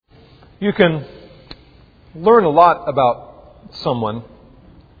You can learn a lot about someone,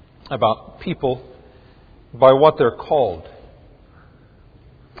 about people, by what they're called.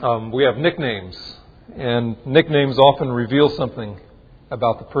 We have nicknames, and nicknames often reveal something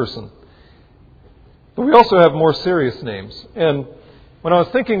about the person. But we also have more serious names. And when I was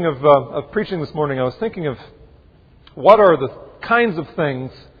thinking of preaching this morning, I was thinking of what are the kinds of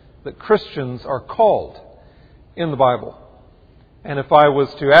things that Christians are called in the Bible. And if I was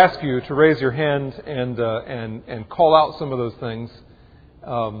to ask you to raise your hand and call out some of those things,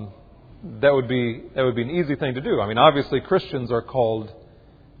 that would be an easy thing to do. I mean, obviously Christians are called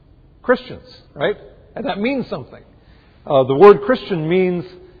Christians, right? And that means something. The word Christian means,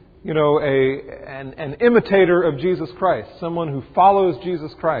 an imitator of Jesus Christ, someone who follows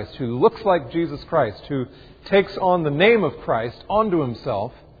Jesus Christ, who looks like Jesus Christ, who takes on the name of Christ onto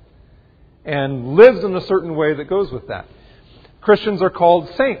himself and lives in a certain way that goes with that. Christians are called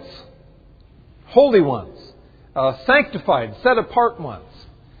saints, holy ones, sanctified, set apart ones.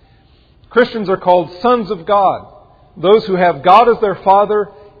 Christians are called sons of God, those who have God as their Father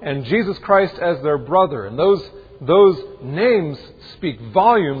and Jesus Christ as their brother. And those names speak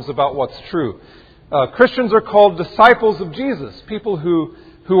volumes about what's true. Christians are called disciples of Jesus, people who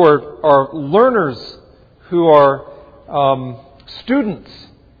are learners, who are students,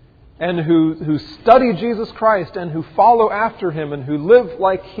 and who study Jesus Christ and who follow after Him and who live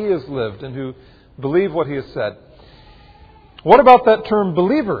like He has lived and who believe what He has said. What about that term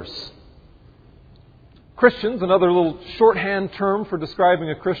believers? Christians, another little shorthand term for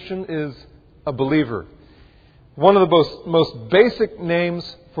describing a Christian, is a believer. One of the most basic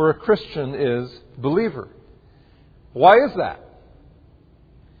names for a Christian is believer. Why is that?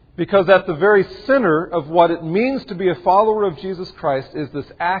 Because at the very center of what it means to be a follower of Jesus Christ is this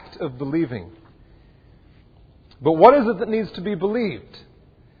act of believing. But what is it that needs to be believed?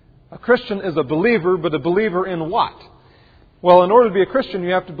 A Christian is a believer, but a believer in what? Well, in order to be a Christian,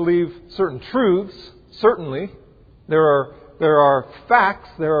 you have to believe certain truths, certainly. There are facts,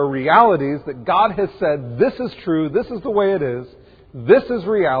 there are realities that God has said, this is true, this is the way it is, this is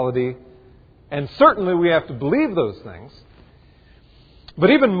reality, and certainly we have to believe those things. But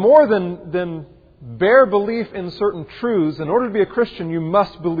even more than bare belief in certain truths, in order to be a Christian, you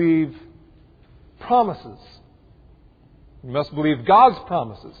must believe promises. You must believe God's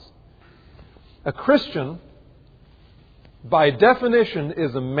promises. A Christian, by definition,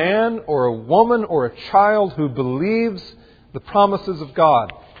 is a man or a woman or a child who believes the promises of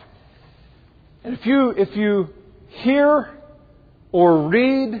God. And if you hear or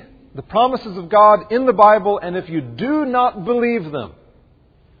read the promises of God in the Bible, and if you do not believe them,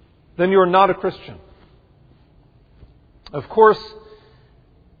 then you are not a Christian. Of course,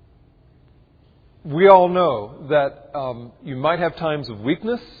 we all know that you might have times of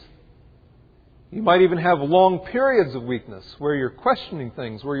weakness. You might even have long periods of weakness where you're questioning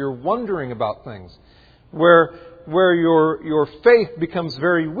things, where you're wondering about things, where your faith becomes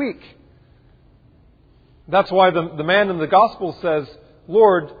very weak. That's why the man in the gospel says,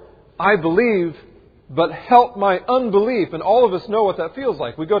 Lord, I believe, but help my unbelief. And all of us know what that feels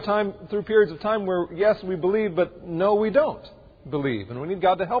like. We go through periods of time where, yes, we believe, but no, we don't believe. And we need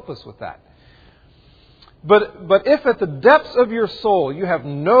God to help us with that. But if at the depths of your soul you have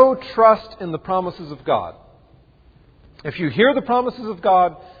no trust in the promises of God, if you hear the promises of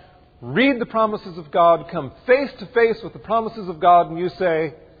God, read the promises of God, come face to face with the promises of God, and you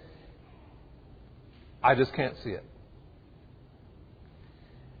say, I just can't see it.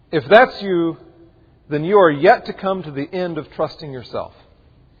 If that's you, then you are yet to come to the end of trusting yourself.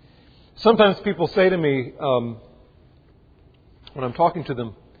 Sometimes people say to me, when I'm talking to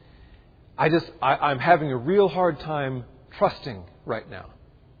them, I'm having a real hard time trusting right now.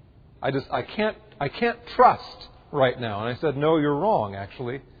 I can't trust right now. And I said, no, you're wrong,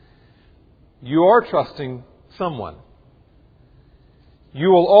 actually. You are trusting someone.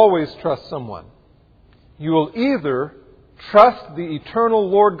 You will always trust someone. You will either trust the eternal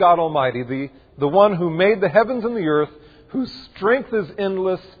Lord God Almighty, the one who made the heavens and the earth, whose strength is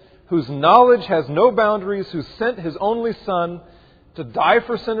endless, whose knowledge has no boundaries, who sent His only Son to die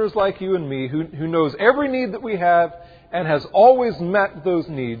for sinners like you and me, who knows every need that we have and has always met those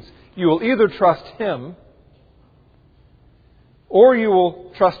needs. You will either trust Him or you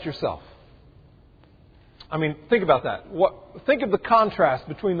will trust yourself. I mean, think about that. Think of the contrast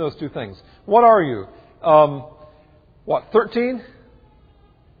between those two things. What are you? 13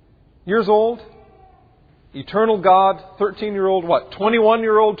 years old? Eternal God, 13-year-old,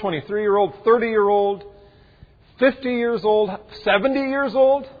 21-year-old, 23-year-old, 30-year-old, 50 years old, 70 years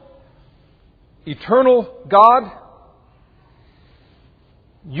old? Eternal God?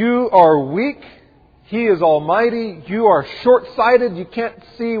 You are weak. He is almighty. You are short-sighted. You can't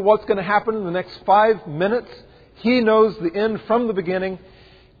see what's going to happen in the next 5 minutes. He knows the end from the beginning.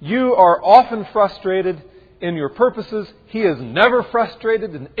 You are often frustrated in your purposes. He is never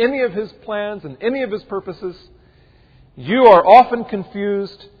frustrated in any of His plans and any of His purposes. You are often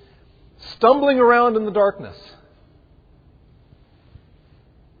confused, stumbling around in the darkness.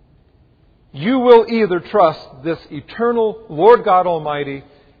 You will either trust this eternal Lord God Almighty,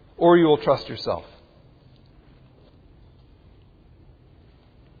 or you will trust yourself.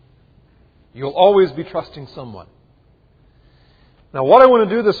 You'll always be trusting someone. Now, what I want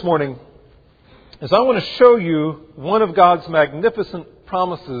to do this morning is I want to show you one of God's magnificent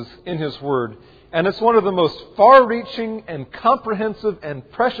promises in His Word. And it's one of the most far-reaching and comprehensive and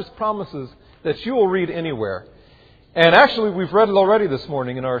precious promises that you will read anywhere. And actually, we've read it already this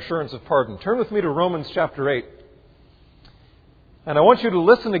morning in our assurance of pardon. Turn with me to Romans chapter 8. And I want you to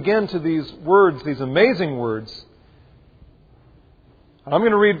listen again to these words, these amazing words. I'm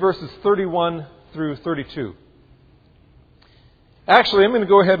going to read verses 31 through 32. Actually, I'm going to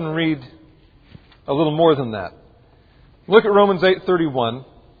go ahead and read a little more than that. Look at Romans 8:31.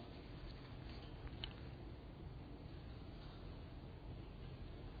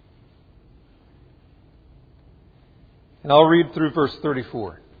 And I'll read through verse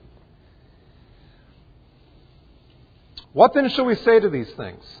 34. What then shall we say to these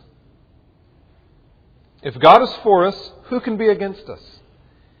things? If God is for us, who can be against us?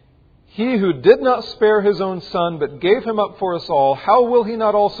 He who did not spare His own Son, but gave Him up for us all, how will He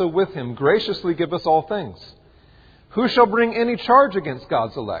not also with Him graciously give us all things? Who shall bring any charge against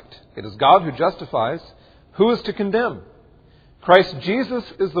God's elect? It is God who justifies. Who is to condemn? Christ Jesus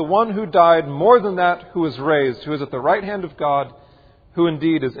is the one who died, more than that, who is raised, who is at the right hand of God, who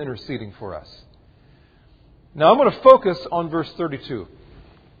indeed is interceding for us. Now I'm going to focus on verse 32.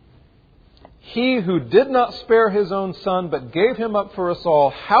 He who did not spare His own Son, but gave Him up for us all,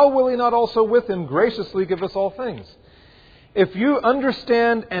 how will He not also with Him graciously give us all things? If you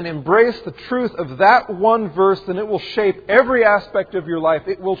understand and embrace the truth of that one verse, then it will shape every aspect of your life.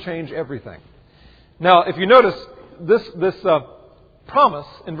 It will change everything. Now, if you notice, this promise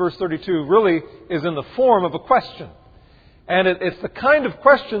in verse 32 really is in the form of a question. And it's the kind of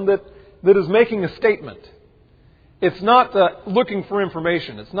question that is making a statement. It's not looking for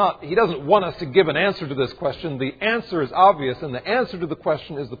information. It's not. He doesn't want us to give an answer to this question. The answer is obvious, and the answer to the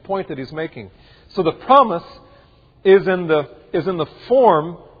question is the point that He's making. So the promise is in the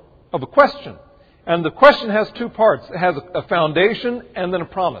form of a question. And the question has two parts. It has a foundation and then a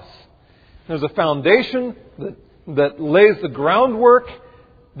promise. There's a foundation that lays the groundwork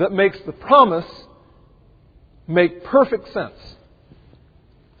that makes the promise make perfect sense.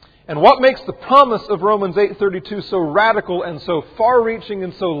 And what makes the promise of Romans 8:32 so radical and so far-reaching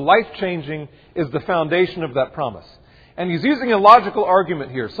and so life-changing is the foundation of that promise. And he's using a logical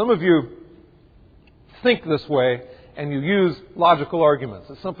argument here. Some of you think this way and you use logical arguments.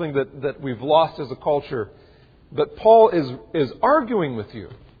 It's something that we've lost as a culture. But Paul is arguing with you.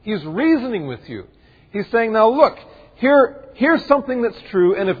 He's reasoning with you. He's saying, now look, here's something that's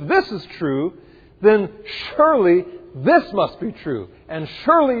true, and if this is true, then surely this must be true, and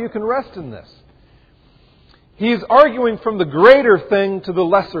surely you can rest in this. He's arguing from the greater thing to the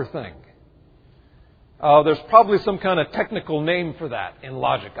lesser thing. There's probably some kind of technical name for that in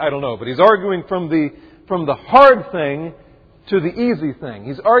logic. I don't know, but he's arguing from the hard thing to the easy thing.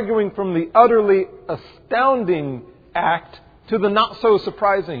 He's arguing from the utterly astounding act to the not so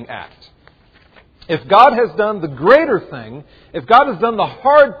surprising act. If God has done the greater thing, if God has done the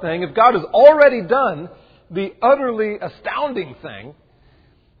hard thing, if God has already done the utterly astounding thing,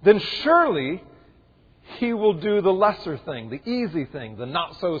 then surely He will do the lesser thing, the easy thing, the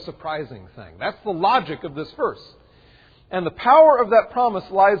not so surprising thing. That's the logic of this verse. And the power of that promise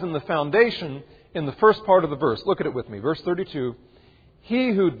lies in the foundation in the first part of the verse. Look at it with me. Verse 32.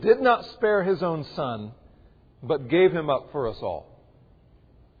 He who did not spare His own Son, but gave Him up for us all.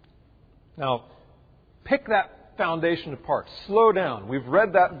 Now, pick that foundation apart. Slow down. We've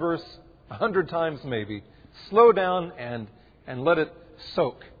read that verse 100 times maybe. Slow down and let it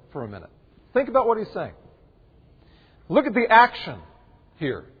soak for a minute. Think about what he's saying. Look at the action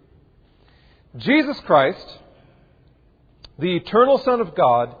here. Jesus Christ, the eternal Son of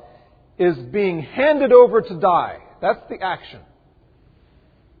God, is being handed over to die. That's the action.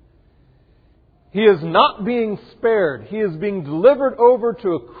 He is not being spared. He is being delivered over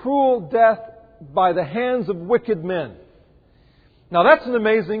to a cruel death by the hands of wicked men. Now that's an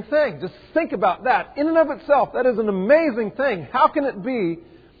amazing thing. Just think about that. In and of itself, that is an amazing thing. How can it be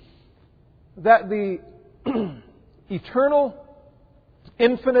that the eternal,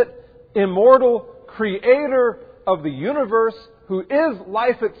 infinite, immortal creator of the universe, who is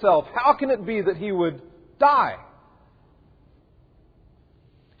life itself, how can it be that He would die?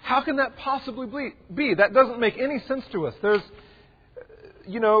 How can that possibly be? That doesn't make any sense to us.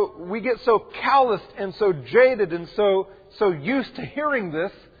 We get so calloused and so jaded and so used to hearing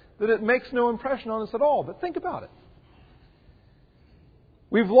this that it makes no impression on us at all. But think about it.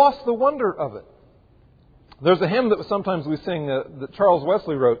 We've lost the wonder of it. There's a hymn that sometimes we sing that Charles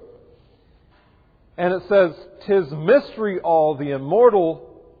Wesley wrote. And it says, "'Tis mystery all, the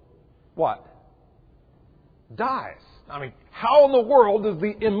immortal," what? Dies. I mean, how in the world does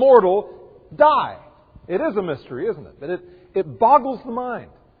the immortal die? It is a mystery, isn't it? But it boggles the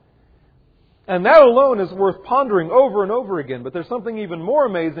mind. And that alone is worth pondering over and over again. But there's something even more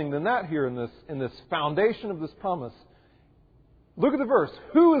amazing than that here in this foundation of this promise. Look at the verse.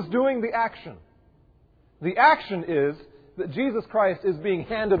 Who is doing the action? The action is that Jesus Christ is being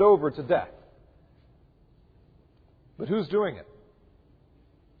handed over to death. But who's doing it?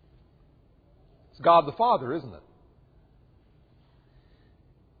 It's God the Father, isn't it?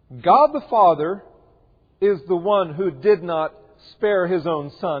 God the Father is the one who did not spare His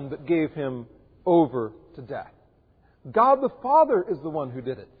own Son, but gave Him over to death. God the Father is the one who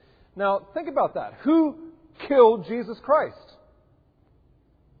did it. Now, think about that. Who killed Jesus Christ?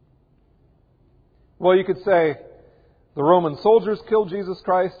 Well, you could say the Roman soldiers killed Jesus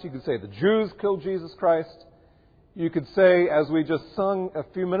Christ. You could say the Jews killed Jesus Christ. You could say, as we just sung a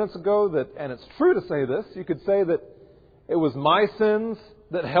few minutes ago, that, and it's true to say this, you could say that it was my sins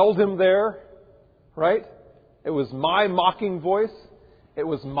that held Him there, right? It was my mocking voice. It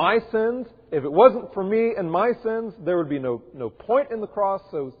was my sins. If it wasn't for me and my sins, there would be no point in the cross.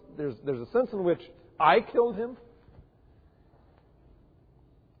 So there's a sense in which I killed Him.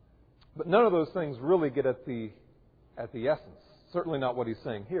 But none of those things really get at the essence. Certainly not what he's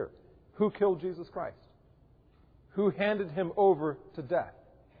saying here. Who killed Jesus Christ? Who handed Him over to death?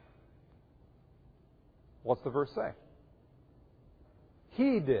 What's the verse say?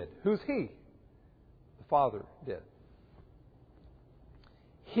 He did. Who's He? The Father did.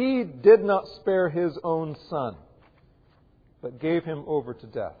 He did not spare His own Son, but gave Him over to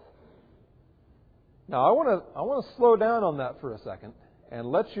death. Now, I want to slow down on that for a second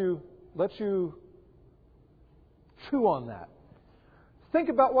and let you chew on that. Think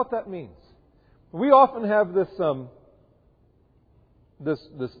about what that means. We often have this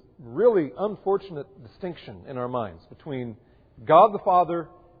really unfortunate distinction in our minds between God the Father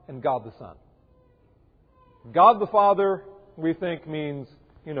and God the Son. God the Father, we think, means,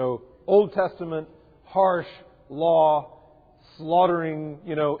 Old Testament, harsh law, slaughtering,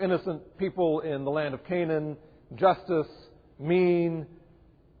 innocent people in the land of Canaan, justice, mean,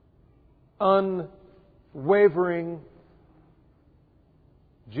 unwavering.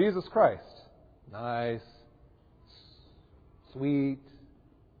 Jesus Christ, nice, sweet,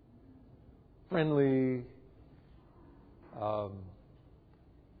 friendly,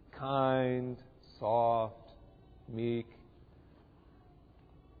 kind, soft, meek.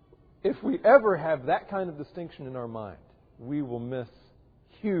 If we ever have that kind of distinction in our mind, we will miss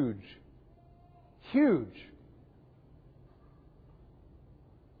huge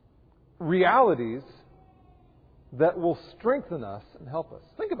realities that will strengthen us and help us.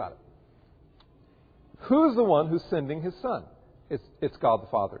 Think about it. Who's the one who's sending His Son? It's God the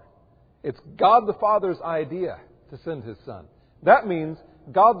Father. It's God the Father's idea to send His Son. That means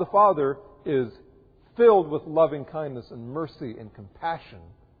God the Father is filled with loving kindness and mercy and compassion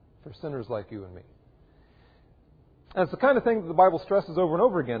for sinners like you and me. And it's the kind of thing that the Bible stresses over and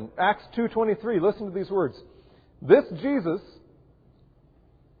over again. Acts 2:23, listen to these words. This Jesus,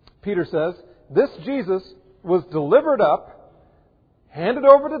 Peter says, this Jesus was delivered up, handed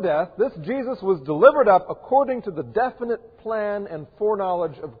over to death. This Jesus was delivered up according to the definite plan and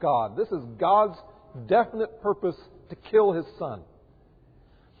foreknowledge of God. This is God's definite purpose to kill His Son.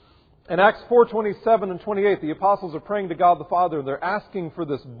 In Acts 4:27 and 28, the apostles are praying to God the Father. They're asking for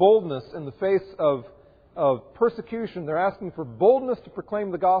this boldness in the face of persecution. They're asking for boldness to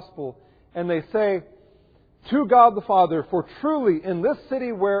proclaim the gospel. And they say to God the Father, for truly in this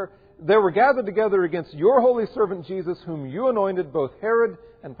city where they were gathered together against your holy servant Jesus, whom you anointed, both Herod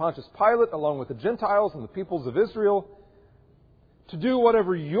and Pontius Pilate, along with the Gentiles and the peoples of Israel, to do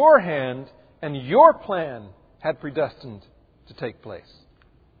whatever your hand and your plan had predestined to take place.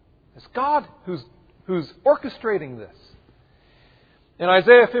 It's God who's orchestrating this. In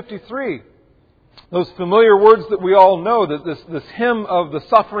Isaiah 53, those familiar words that we all know, that this hymn of the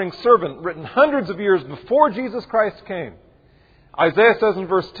suffering servant, written hundreds of years before Jesus Christ came. Isaiah says in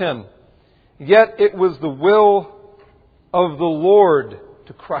verse 10, yet it was the will of the Lord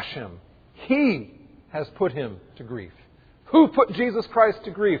to crush him. He has put him to grief. Who put Jesus Christ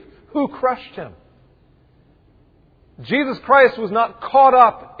to grief? Who crushed him? Jesus Christ was not caught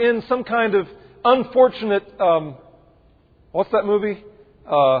up in some kind of unfortunate, what's that movie?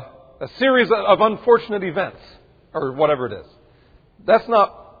 A series of unfortunate events, or whatever it is. That's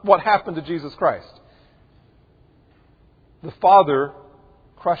not what happened to Jesus Christ. The Father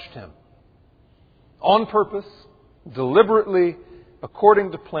crushed him. On purpose, deliberately,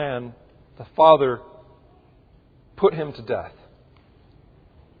 according to plan, the Father put him to death.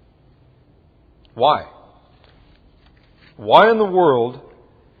 Why? Why in the world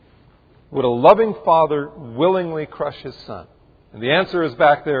would a loving Father willingly crush his Son? And the answer is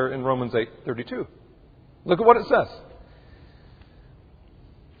back there in Romans 8:32. Look at what it says.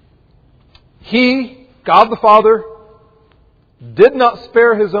 He, God the Father, did not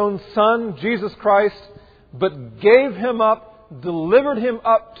spare his own Son, Jesus Christ, but gave him up, delivered him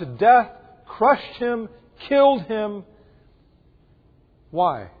up to death, crushed him, killed him.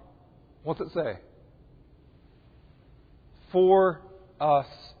 Why? What's it say? For us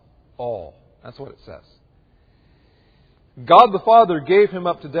all. That's what it says. God the Father gave him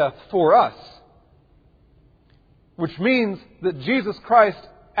up to death for us. Which means that Jesus Christ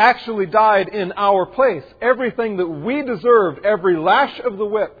actually died in our place. Everything that we deserved, every lash of the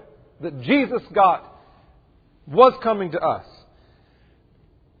whip that Jesus got, was coming to us.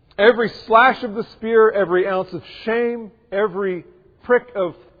 Every slash of the spear, every ounce of shame, every prick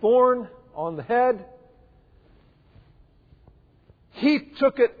of thorn on the head, He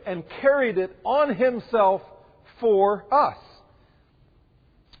took it and carried it on Himself for us.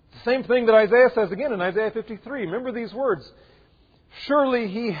 The same thing that Isaiah says again in Isaiah 53. Remember these words. Surely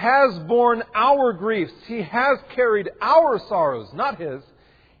He has borne our griefs. He has carried our sorrows, not His.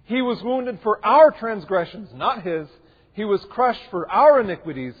 He was wounded for our transgressions, not His. He was crushed for our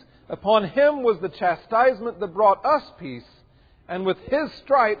iniquities. Upon Him was the chastisement that brought us peace, and with His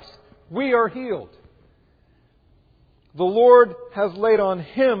stripes we are healed. The Lord has laid on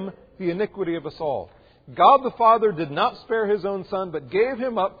Him the iniquity of us all. God the Father did not spare His own Son, but gave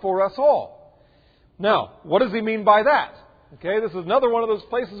Him up for us all. Now, what does He mean by that? Okay, this is another one of those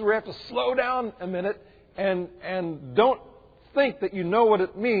places where we have to slow down a minute and don't think that you know what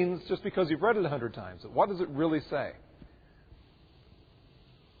it means just because you've read it 100 times. What does it really say?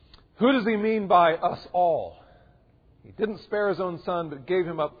 Who does He mean by us all? He didn't spare His own Son, but gave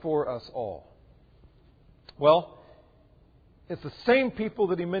Him up for us all. Well, it's the same people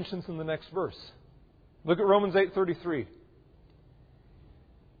that He mentions in the next verse. Look at Romans 8:33.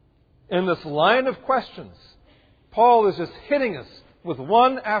 In this line of questions, Paul is just hitting us with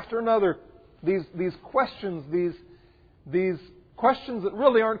one after another. These questions, these questions that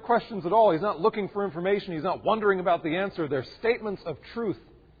really aren't questions at all. He's not looking for information. He's not wondering about the answer. They're statements of truth.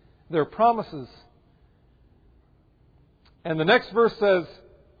 They're promises. And the next verse says,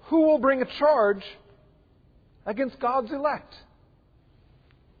 who will bring a charge against God's elect?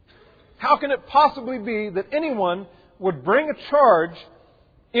 How can it possibly be that anyone would bring a charge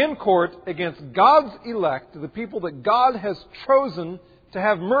in court against God's elect, the people that God has chosen to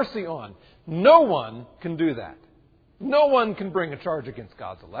have mercy on? No one can do that. No one can bring a charge against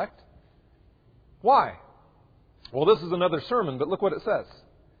God's elect. Why? Well, this is another sermon, but look what it says.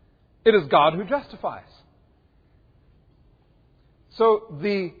 It is God who justifies. So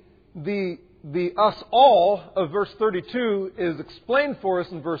the us all of verse 32 is explained for us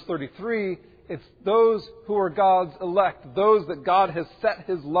in verse 33. It's those who are God's elect, those that God has set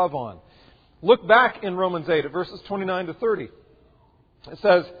His love on. Look back in Romans 8 at verses 29 to 30. It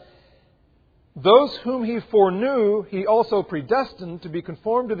says, those whom He foreknew, He also predestined to be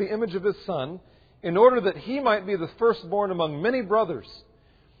conformed to the image of His Son, in order that He might be the firstborn among many brothers.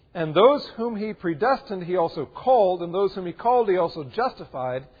 And those whom He predestined, He also called, and those whom He called, He also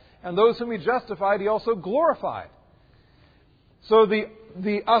justified, and those whom He justified, He also glorified. So the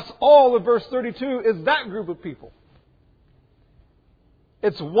us all of verse 32 is that group of people.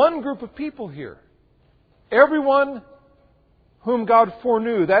 It's one group of people here. Everyone whom God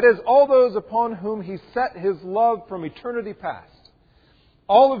foreknew, that is, all those upon whom He set His love from eternity past.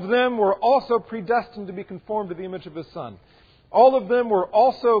 All of them were also predestined to be conformed to the image of His Son. All of them were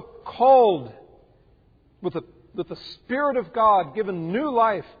also called with the Spirit of God, given new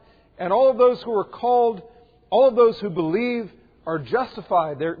life. And all of those who are called, all of those who believe, are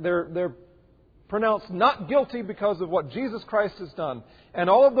justified. They're pronounced not guilty because of what Jesus Christ has done. And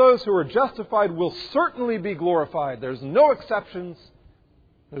all of those who are justified will certainly be glorified. There's no exceptions.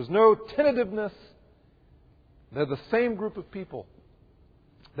 There's no tentativeness. They're the same group of people.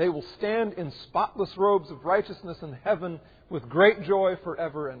 They will stand in spotless robes of righteousness in heaven with great joy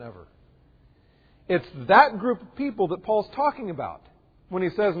forever and ever. It's that group of people that Paul's talking about when he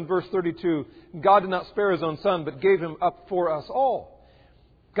says in verse 32, God did not spare His own Son, but gave Him up for us all.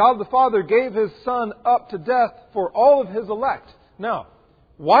 God the Father gave His Son up to death for all of His elect. Now,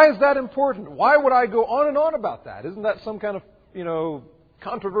 why is that important? Why would I go on and on about that? Isn't that some kind of,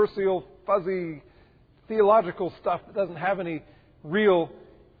 controversial, fuzzy, theological stuff that doesn't have any real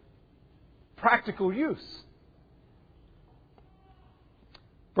practical use?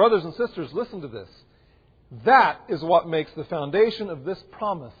 Brothers and sisters, listen to this. That is what makes the foundation of this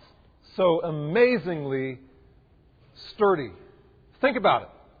promise so amazingly sturdy. Think about it.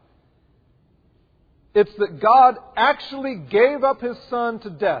 It's that God actually gave up His Son to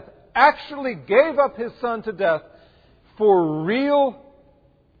death. Actually gave up His Son to death for real,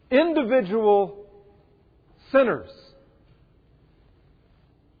 individual sinners.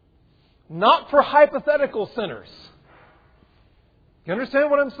 Not for hypothetical sinners. You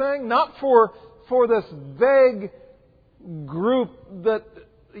understand what I'm saying? Not for this vague group that,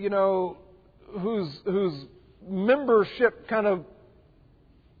 whose membership kind of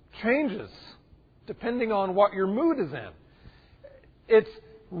changes depending on what your mood is in. It's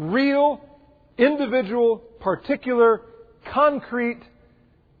real, individual, particular, concrete,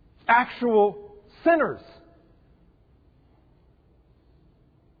 actual sinners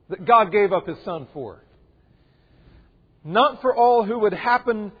that God gave up His Son for. Not for all who would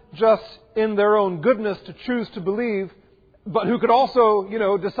happen just in their own goodness to choose to believe, but who could also,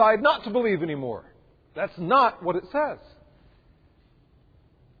 decide not to believe anymore. That's not what it says.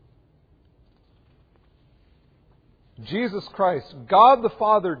 Jesus Christ, God the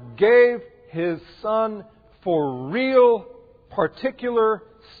Father, gave His Son for real, particular,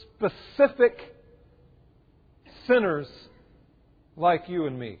 specific sinners like you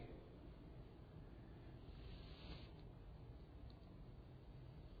and me.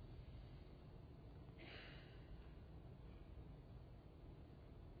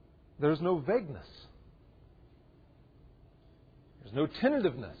 There's no vagueness. There's no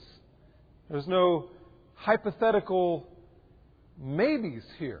tentativeness. There's no hypothetical maybes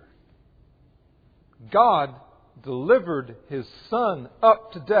here. God delivered His Son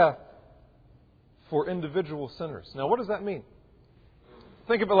up to death for individual sinners. Now, what does that mean?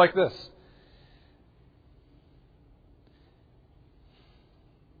 Think of it like this.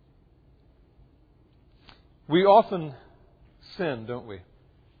 We often sin, don't we?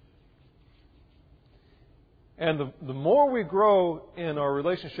 And the more we grow in our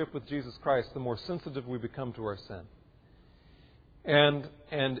relationship with Jesus Christ, the more sensitive we become to our sin.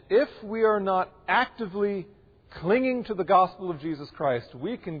 And if we are not actively clinging to the gospel of Jesus Christ,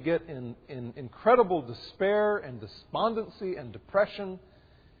 we can get in incredible despair and despondency and depression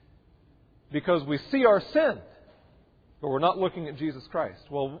because we see our sin, but we're not looking at Jesus Christ.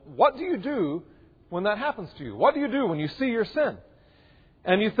 Well, what do you do when that happens to you? What do you do when you see your sin?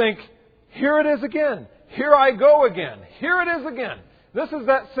 And you think, here it is again. Here I go again. Here it is again. This is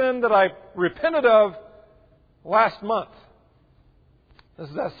that sin that I repented of last month. This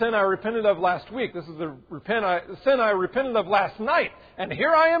is that sin I repented of last week. This is the sin I repented of last night. And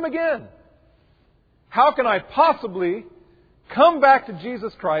here I am again. How can I possibly come back to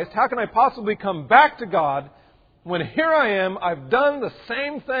Jesus Christ? How can I possibly come back to God when here I am, I've done the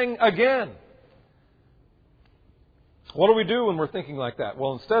same thing again? What do we do when we're thinking like that?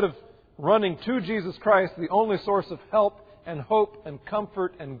 Well, instead of running to Jesus Christ, the only source of help and hope and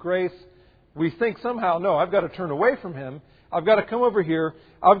comfort and grace, we think somehow, no, I've got to turn away from Him. I've got to come over here.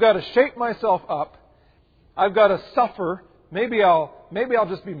 I've got to shape myself up. I've got to suffer. Maybe I'll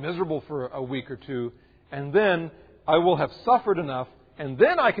just be miserable for a week or two, and then I will have suffered enough, and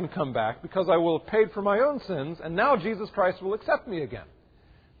then I can come back because I will have paid for my own sins, and now Jesus Christ will accept me again.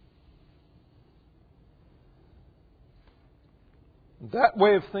 That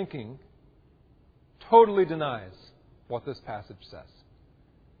way of thinking totally denies what this passage says.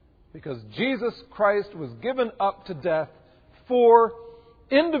 Because Jesus Christ was given up to death for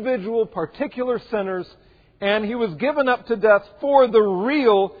individual, particular sinners, and He was given up to death for the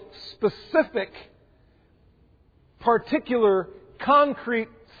real, specific, particular, concrete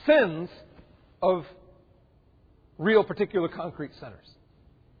sins of real, particular, concrete sinners.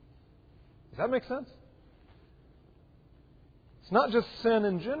 Does that make sense? It's not just sin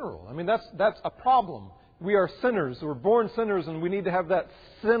in general. I mean, that's a problem. We are sinners. We're born sinners, and we need to have that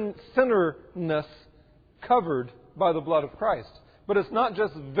sinnerness covered by the blood of Christ. But it's not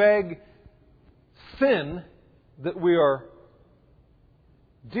just vague sin that we are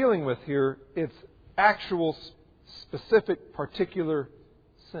dealing with here. It's actual, specific, particular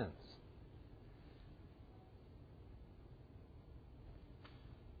sins.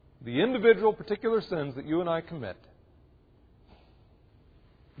 The individual particular sins that you and I commit,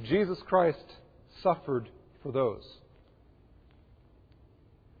 Jesus Christ suffered for those.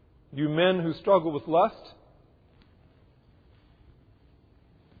 You men who struggle with lust,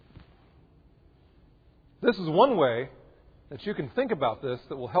 this is one way that you can think about this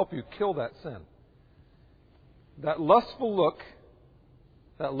that will help you kill that sin. That lustful look,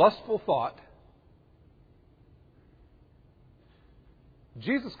 that lustful thought,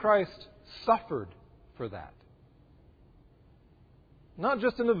 Jesus Christ suffered for that. Not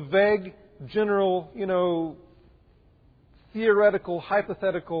just in a vague, general, theoretical,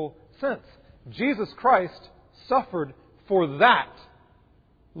 hypothetical sense. Jesus Christ suffered for that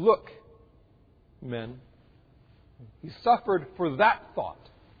look, men. He suffered for that thought.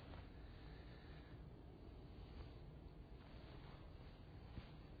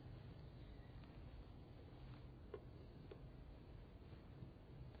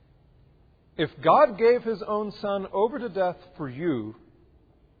 If God gave His own Son over to death for you,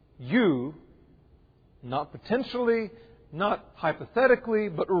 not potentially, not hypothetically,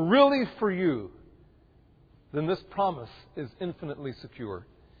 but really for you, then this promise is infinitely secure.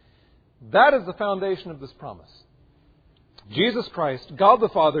 That is the foundation of this promise. Jesus Christ, God the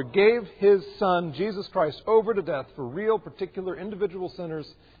Father, gave His Son, Jesus Christ, over to death for real, particular, individual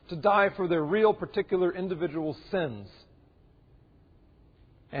sinners to die for their real, particular, individual sins.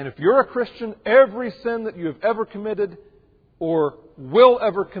 And if you're a Christian, every sin that you have ever committed or will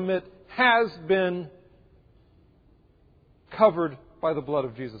ever commit has been covered by the blood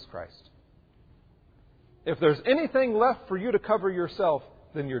of Jesus Christ. If there's anything left for you to cover yourself,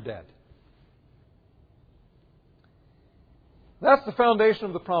 then you're dead. That's the foundation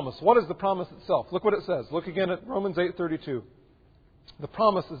of the promise. What is the promise itself? Look what it says. Look again at Romans 8:32. The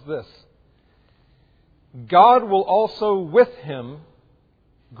promise is this: God will also with Him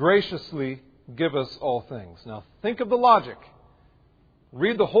graciously give us all things. Now think of the logic.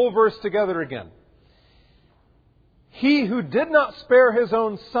 Read the whole verse together again. He who did not spare His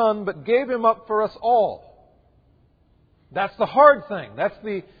own Son, but gave Him up for us all. That's the hard thing. That's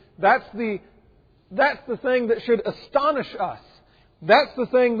the thing that should astonish us. That's the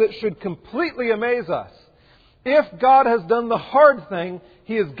thing that should completely amaze us. If God has done the hard thing,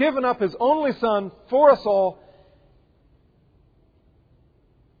 He has given up His only Son for us all,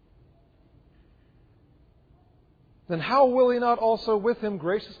 then how will He not also with Him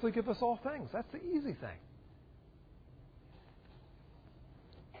graciously give us all things? That's the easy thing.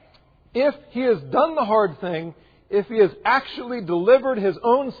 If He has done the hard thing, if He has actually delivered His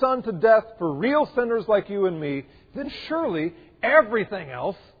own Son to death for real sinners like you and me, then surely everything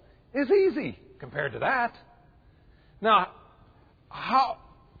else is easy compared to that. Now,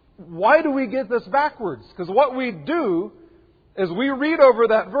 why do we get this backwards? Because what we do is we read over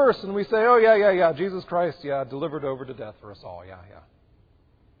that verse and we say, oh, yeah, Jesus Christ, delivered over to death for us all, yeah.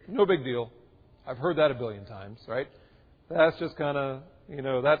 No big deal. I've heard that a billion times, right? That's just kind of,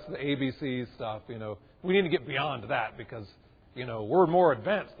 that's the ABC stuff, We need to get beyond that because, we're more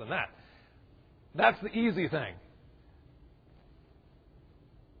advanced than that. That's the easy thing.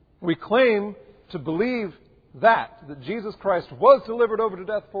 We claim to believe that Jesus Christ was delivered over to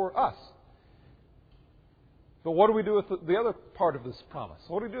death for us. But what do we do with the other part of this promise?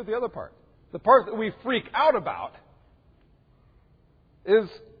 What do we do with the other part? The part that we freak out about is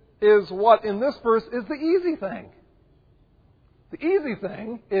what in this verse is the easy thing. The easy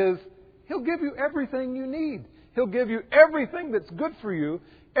thing is He'll give you everything you need. He'll give you everything that's good for you.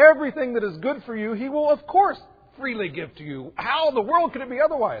 Everything that is good for you, He will, of course, freely give to you. How in the world could it be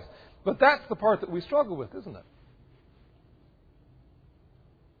otherwise? But that's the part that we struggle with, isn't it?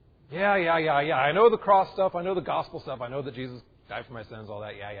 Yeah. I know the cross stuff. I know the gospel stuff. I know that Jesus died for my sins, all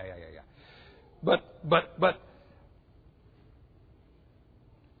that. Yeah. But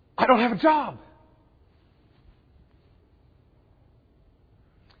I don't have a job.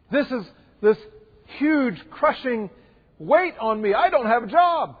 This is this huge, crushing weight on me. I don't have a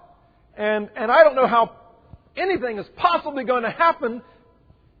job. And I don't know how anything is possibly going to happen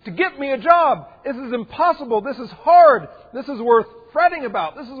to get me a job. This is impossible. This is hard. This is worth fretting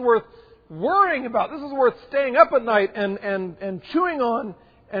about. This is worth worrying about. This is worth staying up at night and chewing on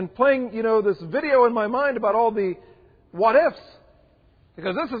and playing, this video in my mind about all the what ifs.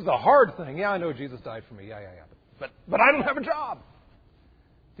 Because this is the hard thing. Yeah, I know Jesus died for me. Yeah. But I don't have a job.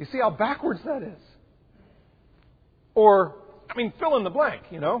 Do you see how backwards that is? Or, fill in the blank,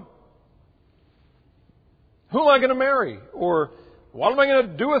 Who am I going to marry? Or what am I going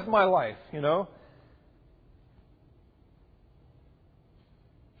to do with my life,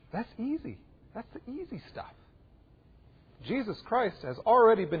 That's easy. That's the easy stuff. Jesus Christ has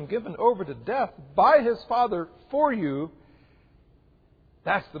already been given over to death by His Father for you.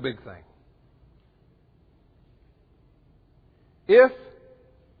 That's the big thing. If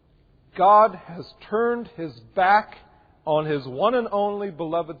God has turned His back on His one and only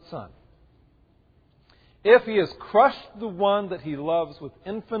beloved Son, if He has crushed the one that He loves with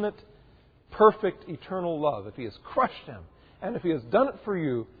infinite, perfect, eternal love, if He has crushed Him, and if He has done it for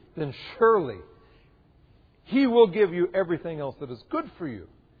you, then surely He will give you everything else that is good for you.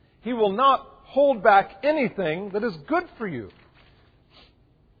 He will not hold back anything that is good for you.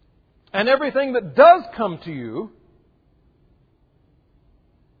 And everything that does come to you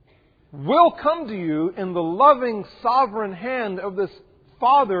will come to you in the loving, sovereign hand of this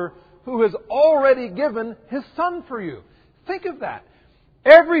Father who has already given His Son for you. Think of that.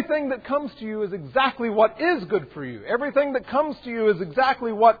 Everything that comes to you is exactly what is good for you. Everything that comes to you is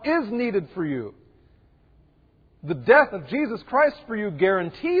exactly what is needed for you. The death of Jesus Christ for you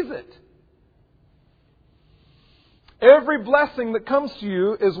guarantees it. Every blessing that comes to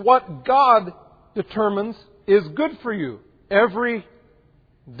you is what God determines is good for you. Every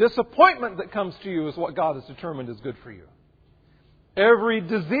disappointment that comes to you is what God has determined is good for you. Every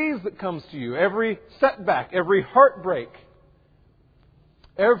disease that comes to you, every setback, every heartbreak,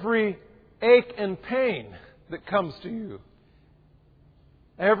 every ache and pain that comes to you,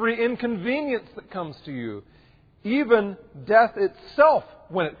 every inconvenience that comes to you, even death itself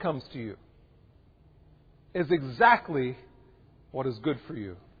when it comes to you, is exactly what is good for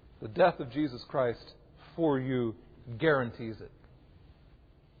you. The death of Jesus Christ for you guarantees it.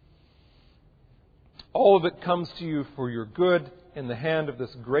 All of it comes to you for your good in the hand of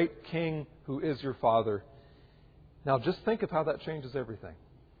this great King who is your Father. Now just think of how that changes everything.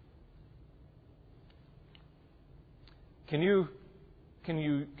 Can you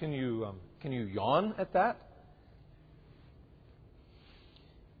yawn at that?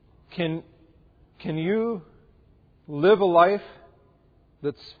 Can you live a life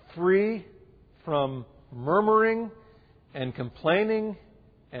that's free from murmuring and complaining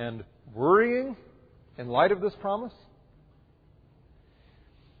and worrying in light of this promise?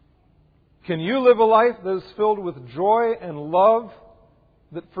 Can you live a life that is filled with joy and love,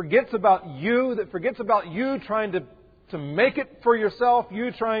 that forgets about you trying to make it for yourself,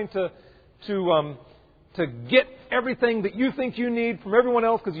 you trying to get everything that you think you need from everyone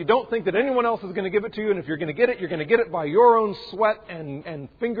else because you don't think that anyone else is going to give it to you, and if you're going to get it, you're going to get it by your own sweat and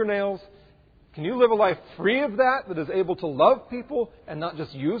fingernails? Can you live a life free of that is able to love people and not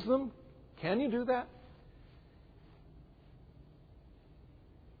just use them? Can you do that?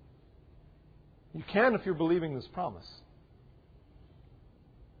 You can if you're believing this promise.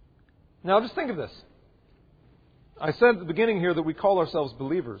 Now just think of this. I said at the beginning here that we call ourselves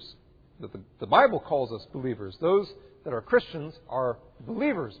believers. That the Bible calls us believers. Those that are Christians are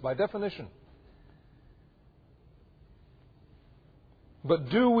believers by definition. But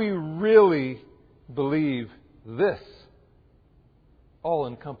do we really believe this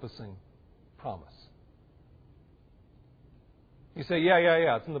all-encompassing promise? You say, yeah,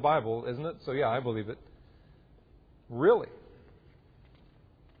 it's in the Bible, isn't it? So yeah, I believe it. Really?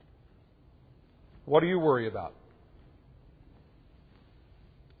 What do you worry about?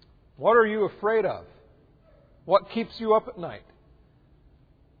 What are you afraid of? What keeps you up at night?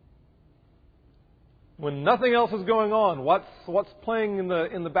 When nothing else is going on, what's playing in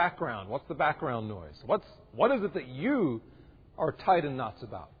the background? What's the background noise? What is it that you are tied in knots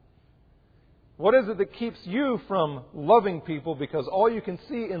about? What is it that keeps you from loving people because all you can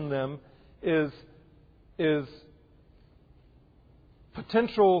see in them is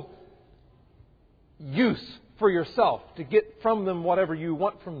potential use for yourself to get from them whatever you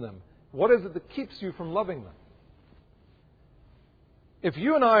want from them? What is it that keeps you from loving them? If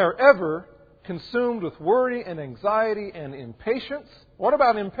you and I are ever consumed with worry and anxiety and impatience, what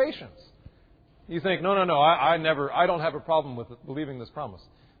about impatience? You think, no, I don't have a problem with believing this promise.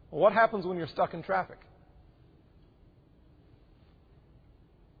 Well, what happens when you're stuck in traffic?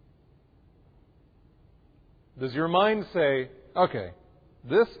 Does your mind say, okay,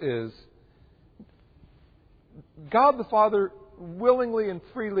 this is God the Father willingly and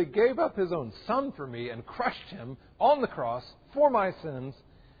freely gave up His own Son for me and crushed Him on the cross for my sins.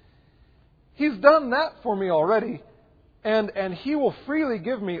 He's done that for me already, and He will freely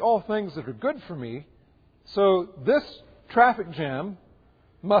give me all things that are good for me. So this traffic jam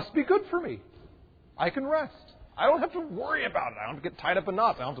must be good for me. I can rest. I don't have to worry about it. I don't have to get tied up in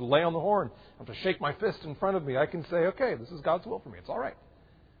knots. I don't have to lay on the horn. I don't have to shake my fist in front of me. I can say, okay, this is God's will for me. It's all right.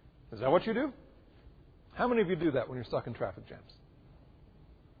 Is that what you do? How many of you do that when you're stuck in traffic jams?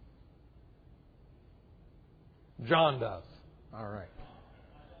 John does. All right.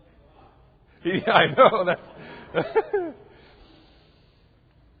 Yeah, I know that.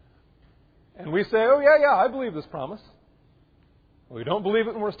 And we say, oh, yeah, I believe this promise. We don't believe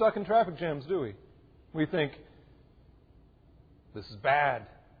it when we're stuck in traffic jams, do we? We think, this is bad.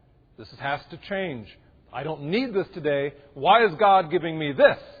 This has to change. I don't need this today. Why is God giving me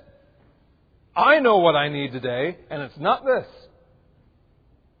this? I know what I need today, and it's not this.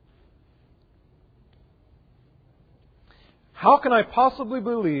 How can I possibly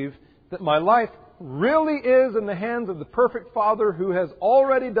believe that my life really is in the hands of the perfect Father who has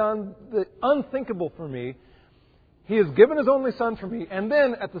already done the unthinkable for me? He has given His only Son for me, and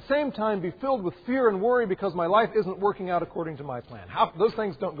then at the same time be filled with fear and worry because my life isn't working out according to my plan. Those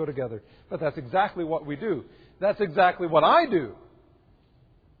things don't go together, but that's exactly what we do. That's exactly what I do.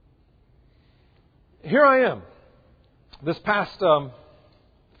 Here I am, this past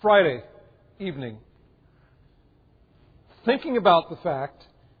Friday evening, thinking about the fact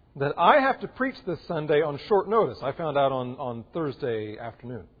that I have to preach this Sunday on short notice. I found out on Thursday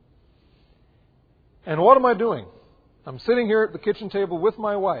afternoon. And what am I doing? I'm sitting here at the kitchen table with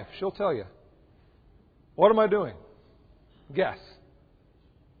my wife. She'll tell you. What am I doing? Guess.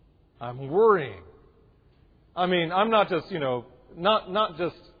 I'm worrying. I mean, I'm not just, not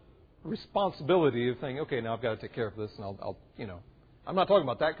just responsibility of thinking, okay, now I've got to take care of this and I'll I'm not talking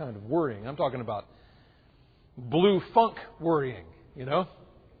about that kind of worrying. I'm talking about blue funk worrying, And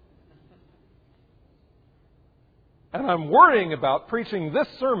I'm worrying about preaching this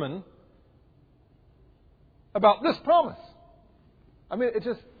sermon about this promise. I mean, it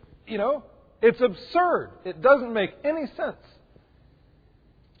just, it's absurd. It doesn't make any sense.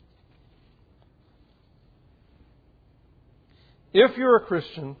 If you're a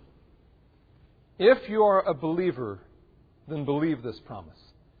Christian, if you are a believer, then believe this promise.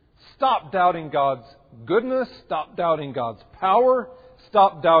 Stop doubting God's goodness. Stop doubting God's power.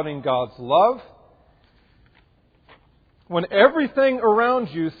 Stop doubting God's love. When everything around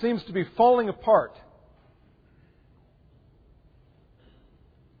you seems to be falling apart,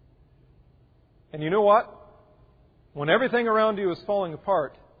 and you know what? When everything around you is falling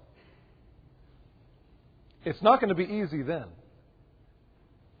apart, it's not going to be easy then.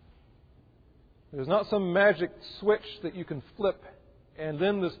 There's not some magic switch that you can flip and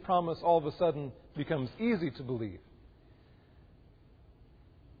then this promise all of a sudden becomes easy to believe.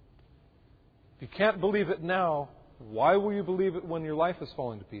 If you can't believe it now, why will you believe it when your life is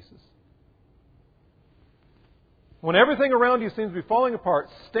falling to pieces? When everything around you seems to be falling apart,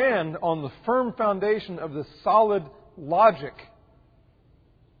 stand on the firm foundation of the solid logic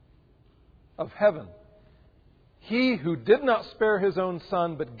of heaven. He who did not spare His own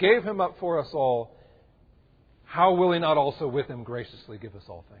Son, but gave Him up for us all, how will He not also with Him graciously give us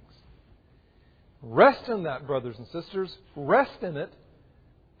all things? Rest in that, brothers and sisters. Rest in it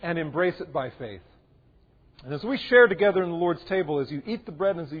and embrace it by faith. And as we share together in the Lord's table, as you eat the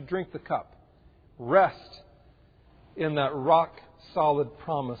bread and as you drink the cup, rest in that rock-solid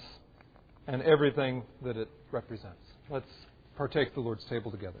promise and everything that it represents. Let's partake the Lord's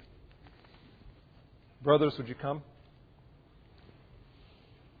table together. Brothers, would you come?